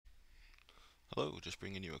Hello, just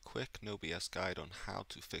bringing you a quick no BS guide on how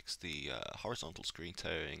to fix the horizontal screen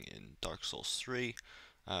tearing in Dark Souls 3.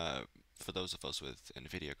 For those of us with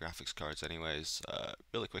Nvidia graphics cards anyways,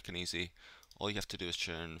 really quick and easy. All you have to do is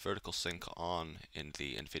turn vertical sync on in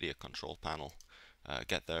the Nvidia control panel.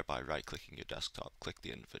 Get there by right clicking your desktop, click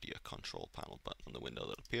the Nvidia control panel button on the window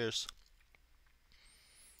that appears.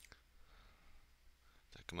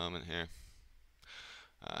 Take a moment here.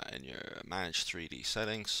 In your manage 3D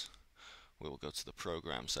settings, we will go to the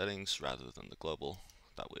program settings rather than the global.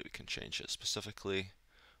 That way we can change it specifically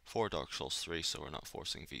for Dark Souls 3 so we're not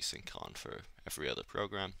forcing VSync on for every other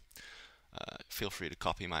program. Feel free to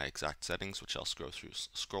copy my exact settings, which I'll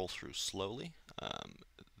scroll through slowly.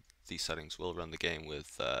 These settings will run the game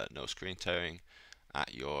with no screen tearing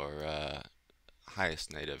at your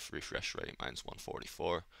highest native refresh rate. Mine's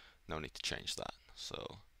 144. No need to change that.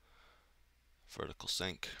 So vertical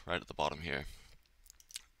sync right at the bottom here,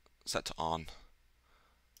 set to on.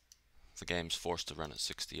 The game's forced to run at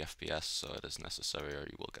 60 FPS, so it is necessary or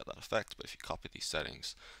you will get that effect, but if you copy these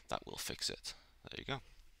settings, that will fix it. There you go.